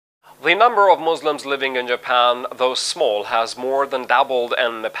The number of Muslims living in Japan, though small, has more than doubled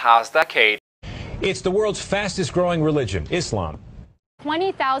in the past decade. It's the world's fastest growing religion, Islam.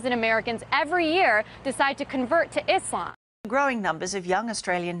 20,000 Americans every year decide to convert to Islam. Growing numbers of young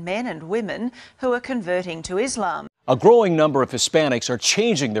Australian men and women who are converting to Islam. A growing number of Hispanics are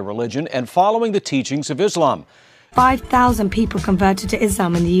changing their religion and following the teachings of Islam. 5,000 people converted to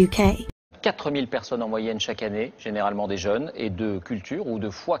Islam in the UK. 4000 personnes en moyenne chaque année, généralement des jeunes et de culture ou de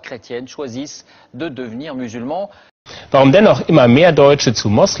foi chrétienne, choisissent de devenir musulmans. Warum dennoch immer mehr Deutsche zu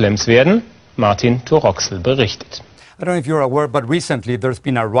Moslems werden, Martin Toroxel berichtet. I don't know if you're aware, but recently there's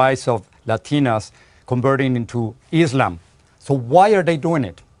been a rise of Latinas converting into Islam. So why are they doing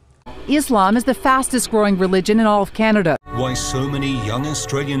it? Islam is the fastest growing religion in all of Canada. Why so many young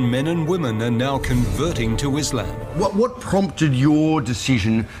Australian men and women are now converting to Islam. What prompted your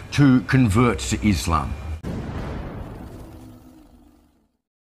decision to convert to Islam?